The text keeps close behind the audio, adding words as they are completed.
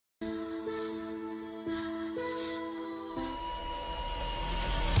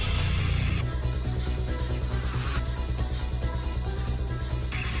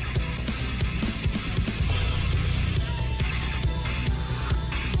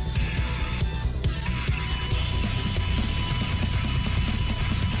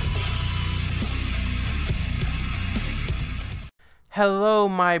Hello,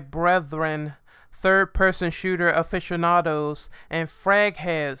 my brethren, third-person shooter aficionados, and frag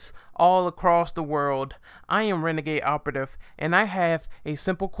heads all across the world. I am Renegade Operative, and I have a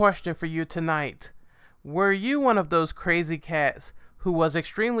simple question for you tonight. Were you one of those crazy cats who was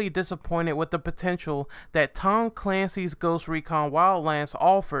extremely disappointed with the potential that Tom Clancy's Ghost Recon Wildlands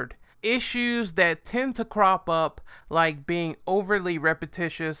offered? Issues that tend to crop up, like being overly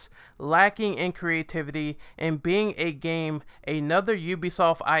repetitious, lacking in creativity, and being a game another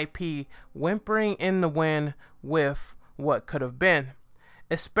Ubisoft IP whimpering in the wind with what could have been.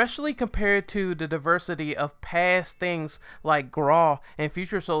 Especially compared to the diversity of past things like Graw and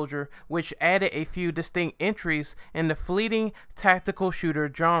Future Soldier, which added a few distinct entries in the fleeting tactical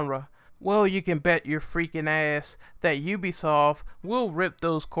shooter genre. Well, you can bet your freaking ass that Ubisoft will rip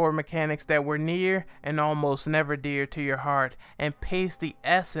those core mechanics that were near and almost never dear to your heart and paste the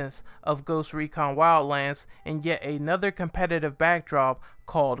essence of Ghost Recon Wildlands in yet another competitive backdrop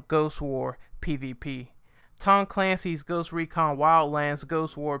called Ghost War PvP. Tom Clancy's Ghost Recon Wildlands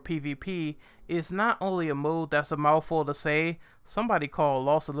Ghost War PvP is not only a mode that's a mouthful to say. Somebody called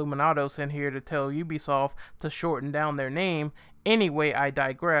Los Illuminados in here to tell Ubisoft to shorten down their name. Anyway, I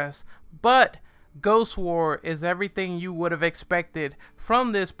digress. But Ghost War is everything you would have expected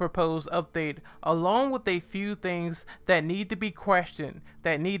from this proposed update, along with a few things that need to be questioned,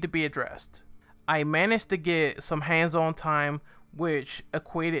 that need to be addressed. I managed to get some hands-on time, which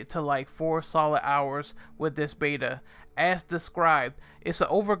equated to like 4 solid hours with this beta. As described, it's an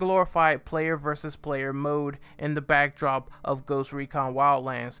overglorified player versus player mode in the backdrop of Ghost Recon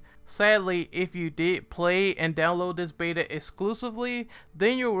Wildlands. Sadly, if you did play and download this beta exclusively,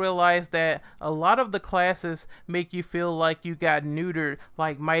 then you'll realize that a lot of the classes make you feel like you got neutered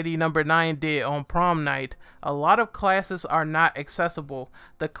like Mighty No. 9 did on prom night. A lot of classes are not accessible.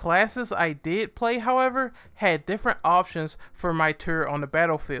 The classes I did play, however, had different options for my tour on the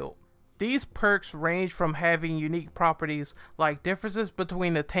battlefield. These perks range from having unique properties like differences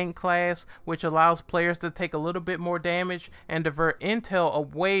between the tank class, which allows players to take a little bit more damage and divert intel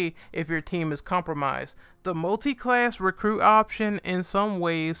away if your team is compromised. The multi-class recruit option, in some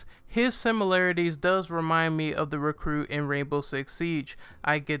ways, his similarities does remind me of the recruit in Rainbow Six Siege.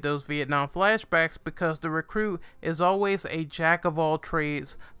 I get those Vietnam flashbacks because the recruit is always a jack of all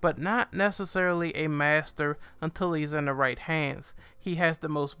trades, but not necessarily a master until he's in the right hands. He has the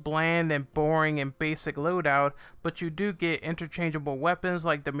most bland and boring and basic loadout, but you do get interchangeable weapons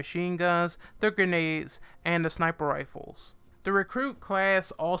like the machine guns, the grenades, and the sniper rifles. The recruit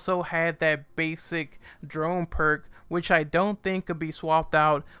class also had that basic drone perk, which I don't think could be swapped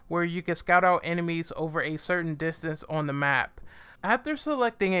out, where you can scout out enemies over a certain distance on the map. After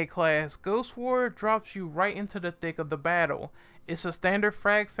selecting a class, Ghost War drops you right into the thick of the battle. It's a standard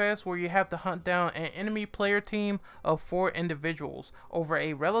frag fest where you have to hunt down an enemy player team of 4 individuals over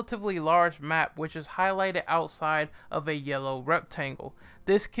a relatively large map, which is highlighted outside of a yellow rectangle.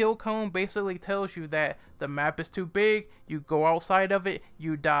 This kill cone basically tells you that the map is too big, you go outside of it,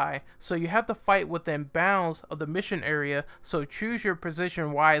 you die. So you have to fight within bounds of the mission area, so choose your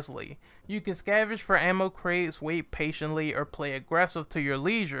position wisely. You can scavenge for ammo crates, wait patiently, or play aggressive to your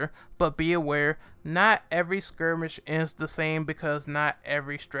leisure, but be aware, not every skirmish ends the same because not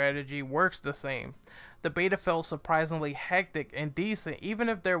every strategy works the same. The beta felt surprisingly hectic and decent, even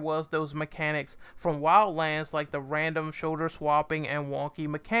if there was those mechanics from Wildlands like the random shoulder swapping and wonky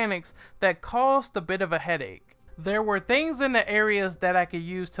mechanics that caused a bit of a headache. There were things in the areas that I could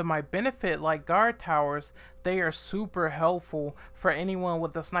use to my benefit, like guard towers. They are super helpful for anyone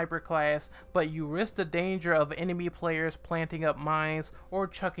with a sniper class, but you risk the danger of enemy players planting up mines or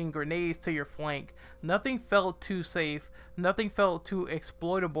chucking grenades to your flank. Nothing felt too safe, nothing felt too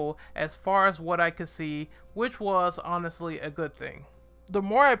exploitable as far as what I could see, which was honestly a good thing. The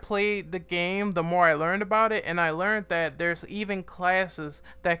more I played the game, the more I learned about it, and I learned that there's even classes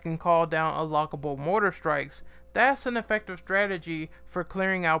that can call down unlockable mortar strikes. That's an effective strategy for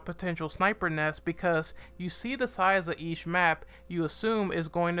clearing out potential sniper nests because you see the size of each map you assume is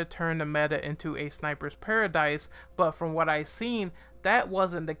going to turn the meta into a sniper's paradise, but from what I've seen, that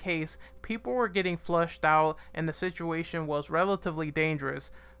wasn't the case. People were getting flushed out and the situation was relatively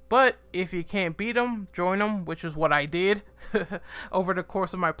dangerous. But if you can't beat them, join them, which is what I did. Over the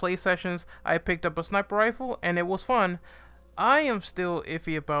course of my play sessions, I picked up a sniper rifle and it was fun. I am still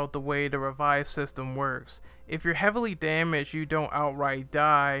iffy about the way the revive system works. If you're heavily damaged, you don't outright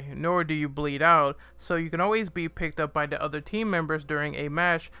die, nor do you bleed out, so you can always be picked up by the other team members during a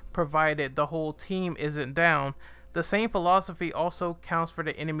match, provided the whole team isn't down. The same philosophy also counts for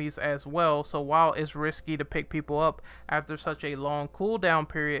the enemies as well, so while it's risky to pick people up after such a long cooldown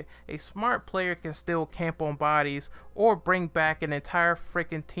period, a smart player can still camp on bodies or bring back an entire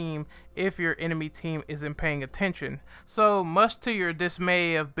freaking team if your enemy team isn't paying attention. So much to your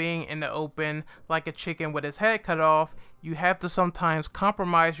dismay of being in the open like a chicken with its head cut off, you have to sometimes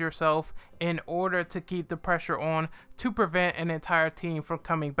compromise yourself in order to keep the pressure on to prevent an entire team from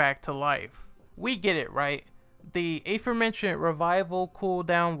coming back to life. We get it, right? The aforementioned revival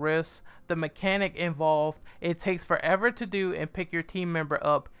cooldown risks, the mechanic involved, it takes forever to do and pick your team member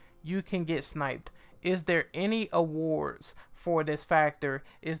up, you can get sniped. Is there any awards for this factor?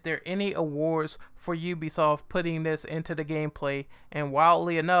 Is there any awards for Ubisoft putting this into the gameplay? And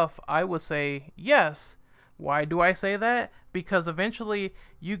wildly enough, I would say yes. Why do I say that? Because eventually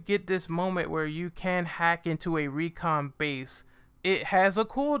you get this moment where you can hack into a recon base. It has a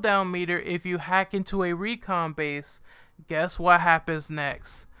cooldown meter if you hack into a recon base. Guess what happens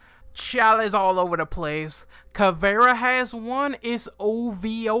next? Chalice all over the place. Caveira has one. It's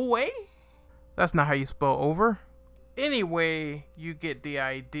OVOA? That's not how you spell over. Anyway, you get the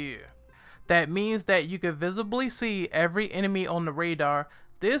idea. That means that you can visibly see every enemy on the radar.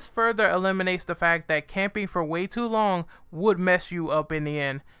 This further eliminates the fact that camping for way too long would mess you up in the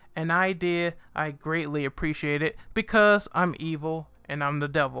end. An idea I greatly appreciate it because I'm evil and I'm the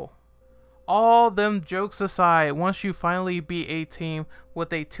devil. All them jokes aside, once you finally beat a team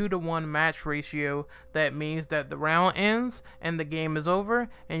with a 2-to-1 match ratio, that means that the round ends and the game is over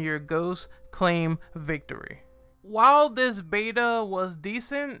and your ghosts claim victory. While this beta was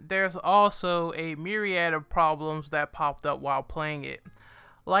decent, there's also a myriad of problems that popped up while playing it.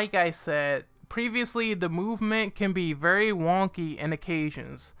 Like I said previously, the movement can be very wonky in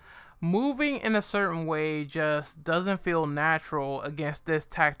occasions. Moving in a certain way just doesn't feel natural against this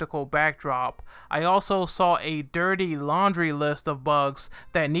tactical backdrop. I also saw a dirty laundry list of bugs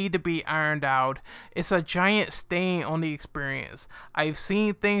that need to be ironed out. It's a giant stain on the experience. I've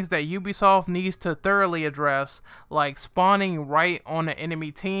seen things that Ubisoft needs to thoroughly address, like spawning right on the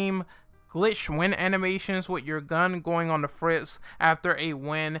enemy team, glitch win animations with your gun going on the fritz after a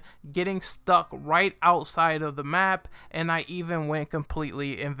win, getting stuck right outside of the map, and I even went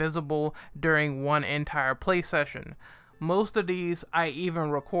completely invisible during one entire play session. Most of these I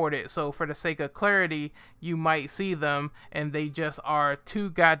even recorded, so for the sake of clarity, you might see them and they just are too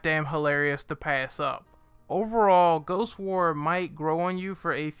goddamn hilarious to pass up. Overall, Ghost War might grow on you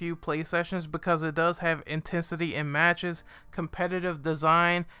for a few play sessions because it does have intensity in matches, competitive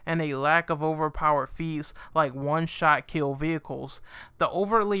design, and a lack of overpowered feats like one-shot kill vehicles. The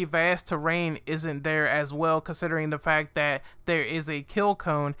overly vast terrain isn't there as well, considering the fact that there is a kill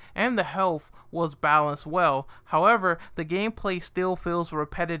cone and the health was balanced well. However, the gameplay still feels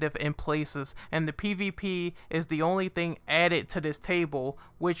repetitive in places, and the PvP is the only thing added to this table,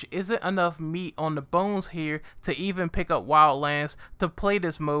 which isn't enough meat on the bones here to even pick up Wildlands to play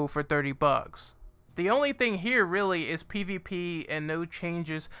this mode for $30. The only thing here really is PvP and no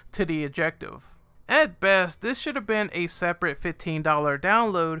changes to the objective. At best, this should have been a separate $15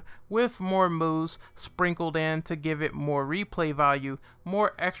 download with more moves sprinkled in to give it more replay value,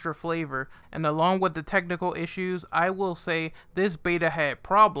 more extra flavor, and along with the technical issues, I will say this beta had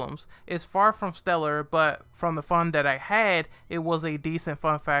problems. It's far from stellar, but from the fun that I had, it was a decent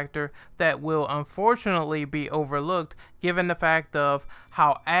fun factor that will unfortunately be overlooked given the fact of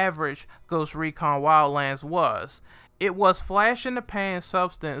how average Ghost Recon Wildlands was. It was flash in the pan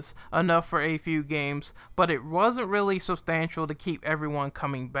substance enough for a few games, but it wasn't really substantial to keep everyone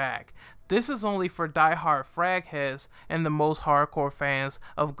coming back. This is only for die-hard frag heads and the most hardcore fans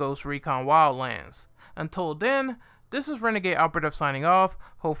of Ghost Recon Wildlands. Until then, this is Renegade Operative signing off.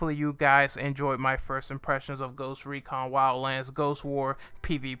 Hopefully you guys enjoyed my first impressions of Ghost Recon Wildlands Ghost War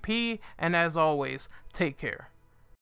PvP, and as always, take care.